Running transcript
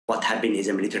what happened is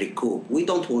a military coup. We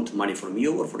don't want money from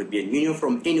you or from the European Union,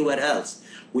 from anywhere else.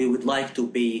 We would like to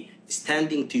be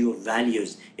standing to your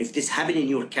values. If this happened in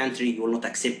your country, you will not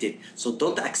accept it. So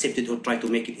don't accept it or try to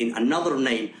make it in another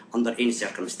name under any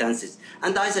circumstances.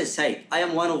 And as I say, I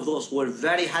am one of those who are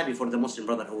very happy for the Muslim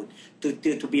Brotherhood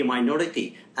to be a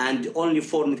minority and only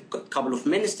form a couple of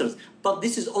ministers. But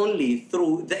this is only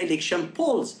through the election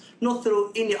polls, not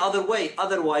through any other way.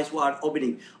 Otherwise, we are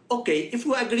opening. Okay, if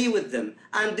we agree with them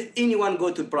and anyone go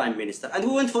to prime minister and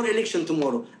we went for election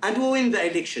tomorrow and we win the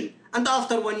election and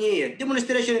after 1 year,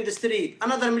 demonstration in the street,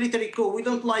 another military coup, we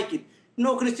don't like it,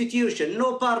 no constitution,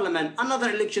 no parliament, another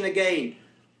election again.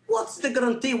 What's the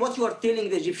guarantee? What you are telling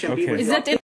the Egyptian people? Is that